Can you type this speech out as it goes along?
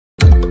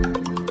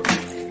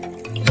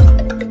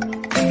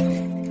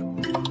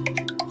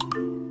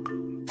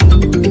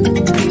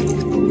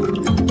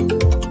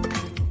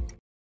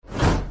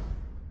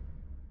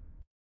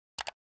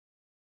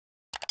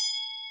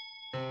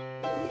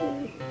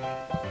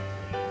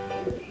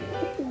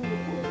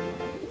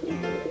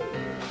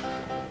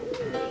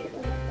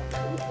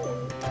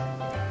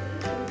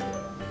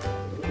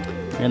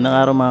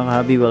Magandang araw mga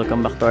kahabi, welcome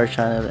back to our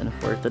channel. And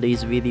for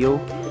today's video,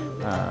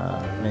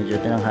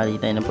 medyo tinanghali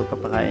tayo ng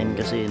pagpapakain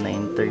kasi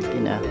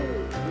 9:30 na.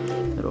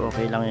 Pero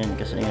okay lang yun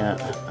kasi nga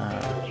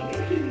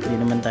hindi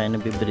naman tayo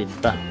nabibreed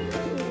pa.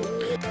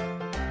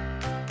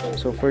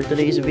 So for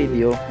today's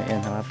video,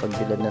 ayan,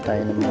 nakapagbilad na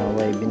tayo ng mga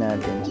YB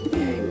natin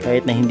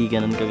kahit na hindi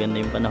ganun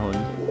kaganda yung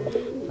panahon.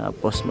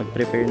 Tapos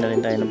mag-prepare na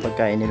rin tayo ng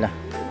pagkain nila.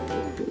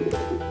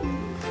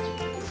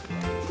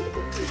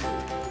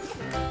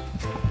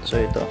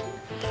 So ito,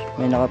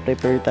 may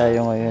naka-prepare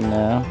tayo ngayon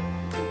na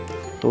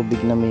tubig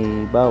na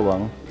may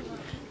bawang.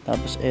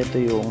 Tapos ito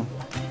yung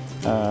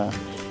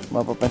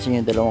mapapansin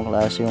nyo, dalawang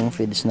klase yung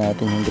feeds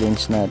natin, yung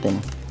greens natin.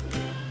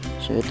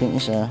 So ito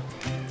yung isa,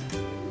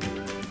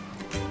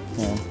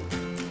 yan.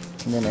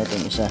 And then ito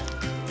yung isa.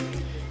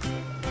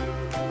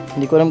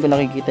 Hindi ko alam kung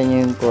nakikita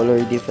nyo yung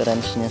color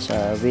difference niya sa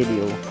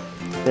video,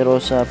 pero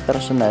sa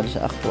personal,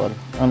 sa actual,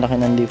 ang laki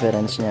ng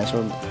difference niya.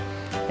 So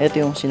ito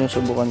yung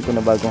sinusubukan ko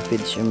na bagong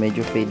feeds, yung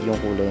medyo fade yung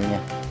kulay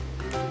niya.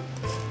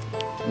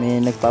 May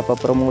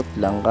nagpapapromote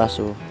lang,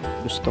 kaso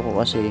gusto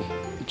ko kasi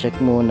i-check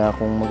muna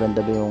kung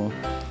maganda ba yung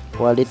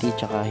quality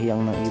tsaka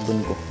hiyang ng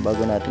ibon ko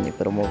bago natin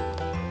i-promote.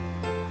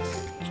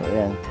 So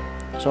ayan.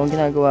 So ang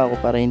ginagawa ko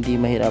para hindi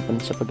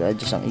mahirapan sa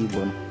pag-adjust ang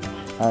ibon,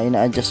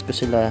 ina-adjust ko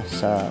sila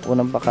sa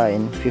unang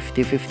pakain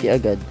 50-50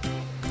 agad.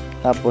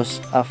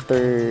 Tapos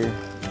after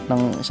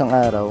ng isang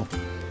araw,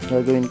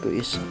 gagawin ko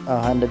is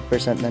 100%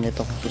 na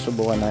nito kung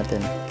susubukan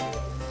natin.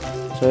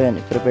 So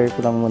ayan, i-prepare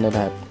ko lang muna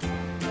lahat.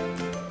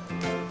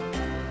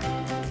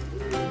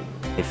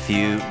 A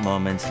few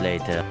moments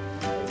later.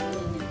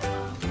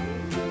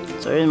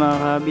 So ayun mga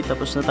kahabi,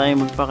 tapos na tayo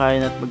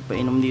magpakain at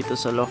magpainom dito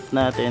sa loft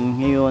natin.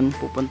 Ngayon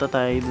pupunta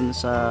tayo dun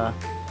sa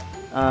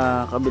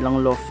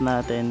kabilang loft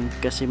natin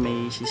kasi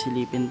may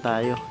sisilipin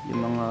tayo,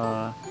 yung mga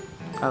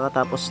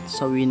kakatapos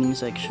sa weaning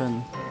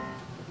section.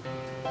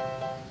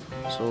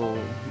 So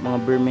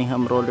mga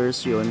Birmingham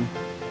rollers yun,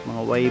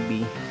 mga YB.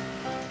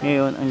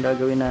 Ngayon ang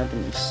gagawin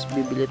natin is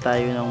bibili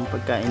tayo ng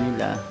pagkain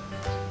nila,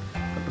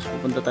 tapos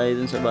pupunta tayo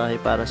dun sa bahay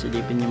para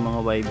silipin yung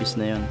mga YBs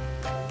na yun.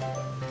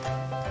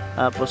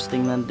 Tapos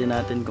tingnan din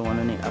natin kung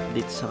ano na yung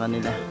update sa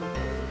kanila,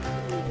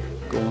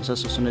 kung sa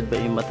susunod ba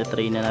yung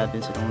matitrain na natin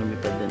silang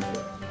lumipad din.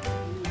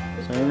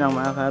 So yun lang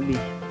mga kabi,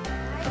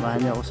 samahan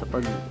niyo ako sa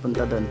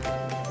pagpunta dun.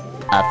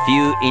 A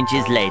few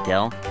inches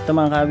later. Ito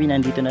mga kabi,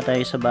 nandito na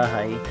tayo sa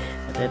bahay.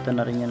 At ito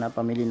na rin yung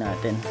napamili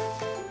natin.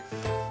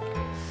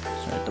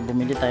 So ito,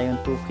 bumili tayo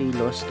yung 2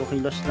 kilos. 2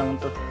 kilos lang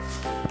to.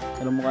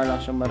 Pero mukha lang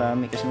siya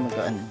marami kasi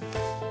magkaan.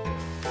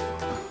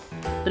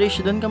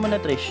 Trish, doon ka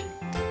muna Trish.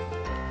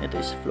 Ito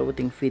is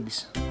floating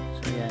feeds.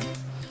 So yan,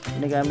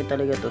 ginagamit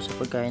talaga to sa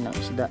pagkain ng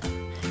isda.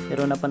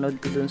 Pero napanood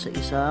ko dun sa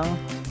isang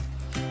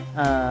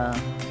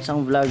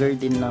vlogger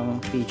din ng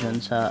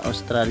pigeon sa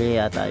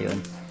Australia yata yun.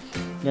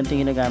 Ganito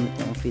yung ginagamit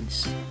ng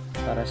feeds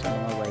para sa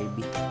mga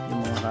YB,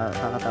 yung mga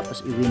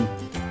kakatapos i-win.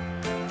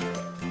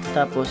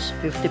 Tapos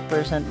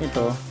 50%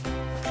 nito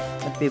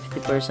at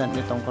 50%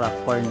 nitong crack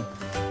corn.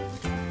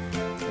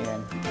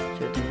 Ayan,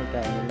 so ito yung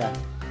pagkain nila.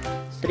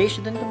 Trish,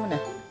 doon ka muna.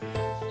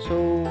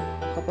 So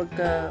kapag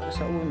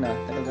sa una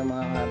talaga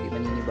mga kabi,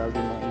 maninibago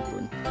yung mga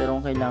ibon, pero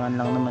ang kailangan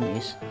lang naman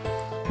is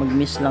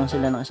mag-miss lang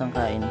sila ng isang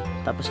kain,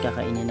 tapos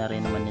kakainin na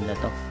rin naman nila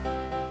to.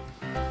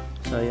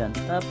 So ayan,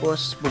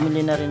 tapos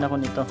bumili na rin ako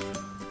nito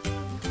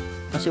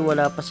kasi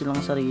wala pa silang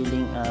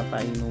sariling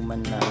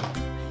painuman na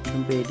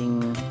yung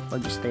pwedeng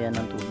pag-stayan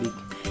ng tubig.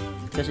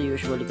 Kasi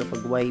usually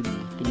kapag YB,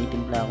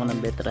 tinitimpla ako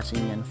ng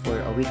betrasin yan for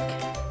a week.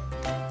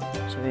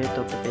 So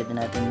ito, pwede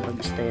natin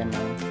pag-stayan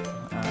ng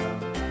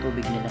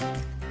tubig nila.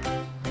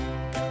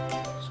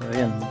 So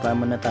ayan, magpa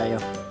muna tayo.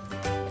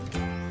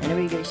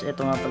 Anyway guys,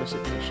 ito nga pala si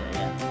Trisha.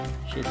 Ayan,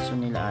 Shih Tzu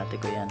nila ate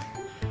ko yan.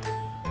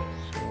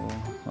 So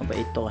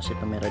mabait to kasi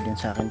tumira din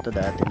sa akin to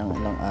dati ng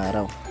ilang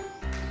araw.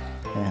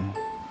 Ayan,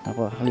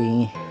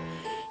 napakalingi.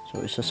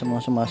 So isa sa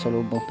mga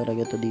sumasalubong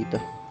talaga to dito.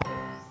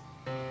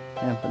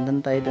 Ayan,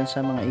 pandan tayo dun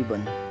sa mga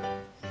ibon.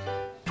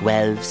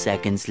 12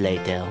 seconds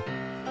later.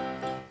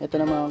 Ito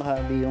na mga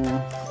kahabi yung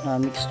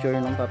mixture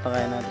ng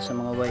papakain natin sa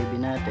mga YB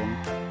natin.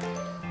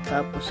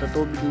 Tapos sa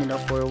tubig nila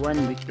for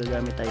 1 week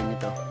gagamit tayo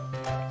nito,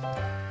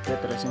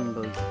 Betrasin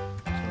Gold.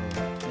 So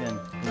ayan,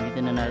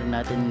 gamitin na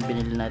natin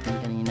binili natin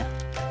kanina.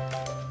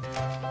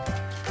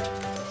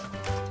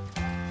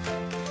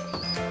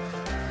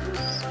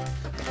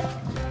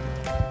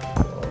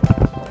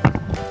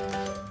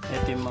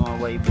 Yung mga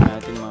YB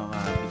natin mga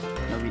kahabi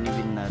na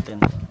binibin natin.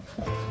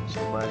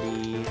 So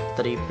bali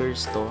 3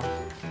 pairs to,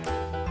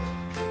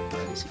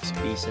 bali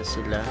 6 pieces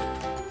sila.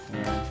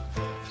 Ayan.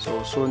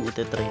 So soon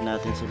itetry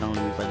natin silang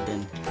lumipad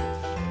din.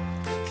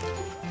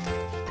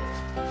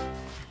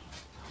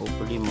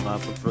 Hopefully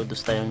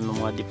makapag-produce tayo ng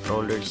mga deep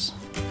rollers.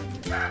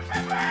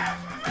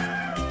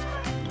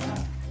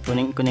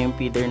 Kunin ko na yung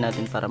feeder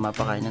natin para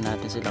mapakain na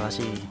natin sila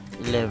kasi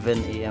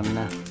 11 AM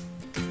na.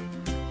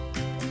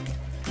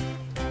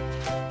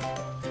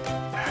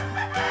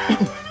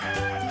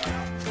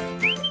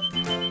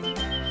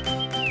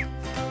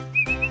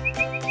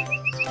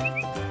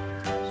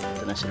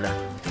 na sila.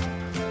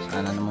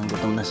 Sana naman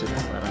gutom gutom na sila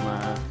para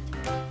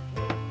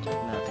ma-check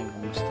natin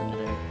kung gusto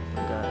nila yung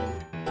pagkain.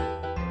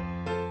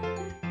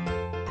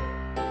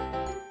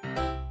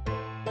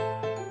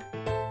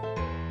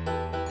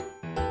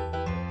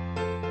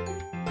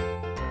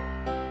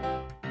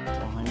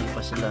 So, hindi pa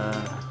sila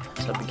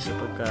sabik sa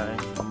pagkain,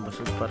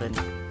 busog pa rin.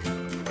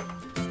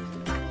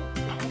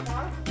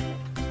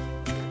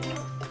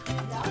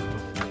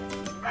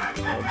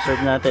 So,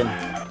 observe natin,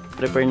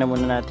 prepare na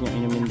muna natin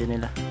yung inumin din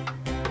nila.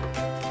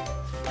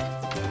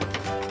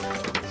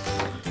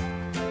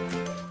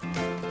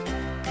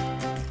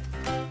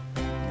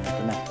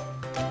 Ito na.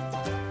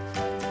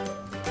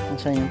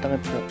 Saan yung takip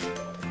ko?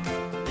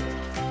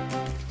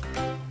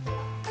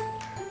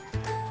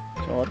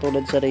 So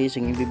katulad sa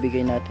racing,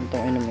 ibibigay natin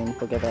itong inumin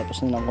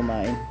pagkatapos nilang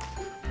kumain.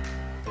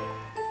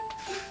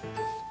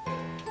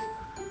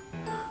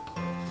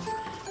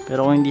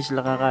 Pero kung hindi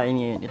sila kakain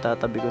ngayon,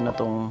 itatabi ko na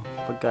itong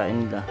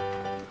pagkain nila.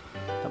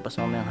 Tapos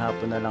mamayang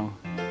hapon na lang.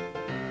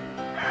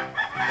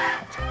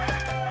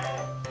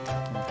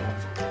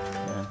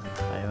 Ayan,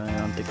 ayaw na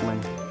yung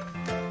tikman.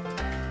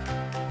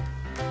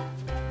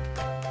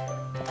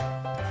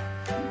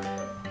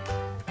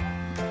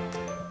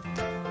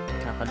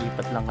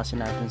 Kakalipat lang kasi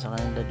natin sa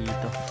kanila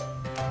dito.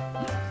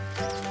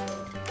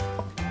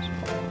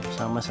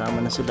 So,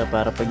 sama-sama na sila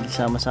para pag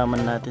sama-sama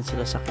natin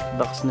sila sa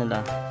kitbox nila,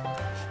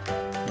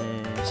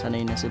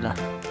 sanay na sila.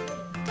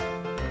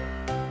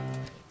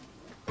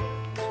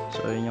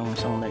 So yun yung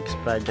isang next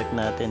project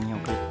natin, yung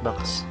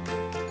kitbox.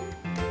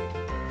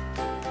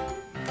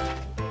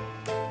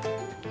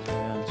 So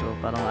yun, so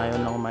parang ayaw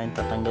na kumain,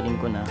 tatanggalin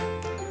ko na.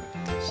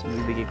 So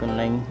bibigay ko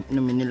na lang yung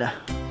inumin nila.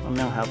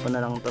 Mamayang hapon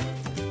na lang to.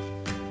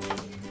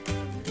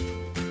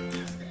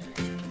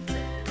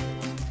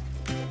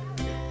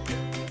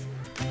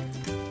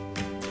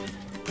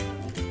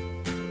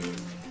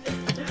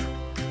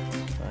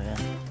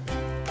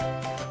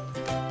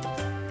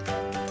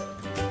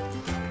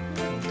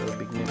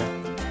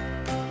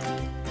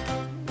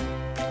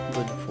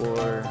 Good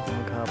for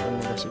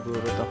maghapon nila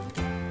siguro to.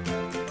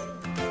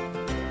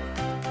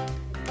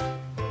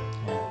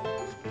 Ayan.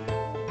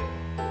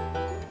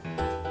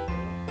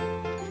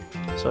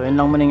 So yun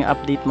lang muna yung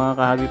update mga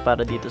kahabi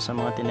para dito sa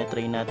mga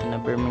tinetrain natin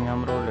na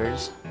Birmingham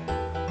rollers.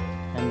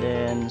 And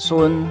then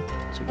soon,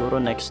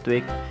 siguro next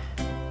week,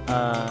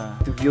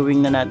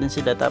 reviewing na natin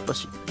sila,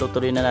 tapos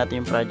tutuloy na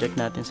natin yung project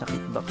natin sa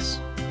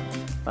kitbox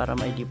para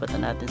mailipat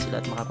na natin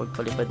sila at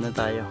makapagpalipad na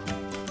tayo.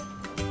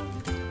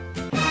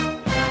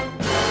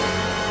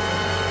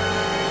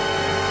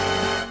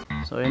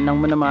 So yun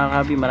lang muna mga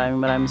kahabi,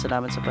 maraming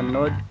salamat sa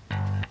panonood.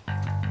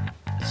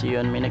 See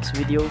you on my next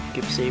video.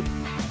 Keep safe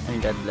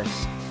and God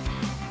bless.